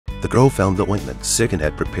The girl found the ointment Serkan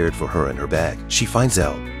had prepared for her in her bag. She finds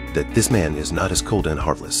out that this man is not as cold and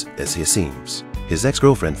heartless as he seems. His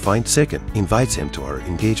ex-girlfriend finds Serkan, invites him to her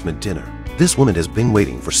engagement dinner. This woman has been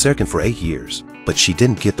waiting for Serkan for 8 years, but she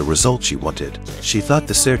didn't get the result she wanted. She thought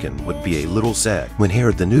the Serkan would be a little sad when he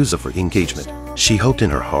heard the news of her engagement. She hoped in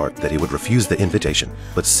her heart that he would refuse the invitation,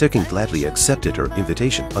 but Serkan gladly accepted her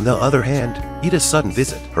invitation. On the other hand, Ida's sudden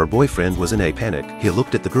visit. Her boyfriend was in a panic. He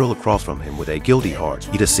looked at the girl across from him with a guilty heart.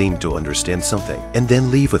 Ida seemed to understand something and then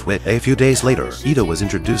leave with wit. A few days later, Ida was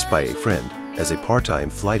introduced by a friend as a part-time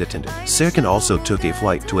flight attendant. Serkan also took a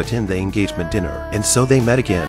flight to attend the engagement dinner, and so they met again.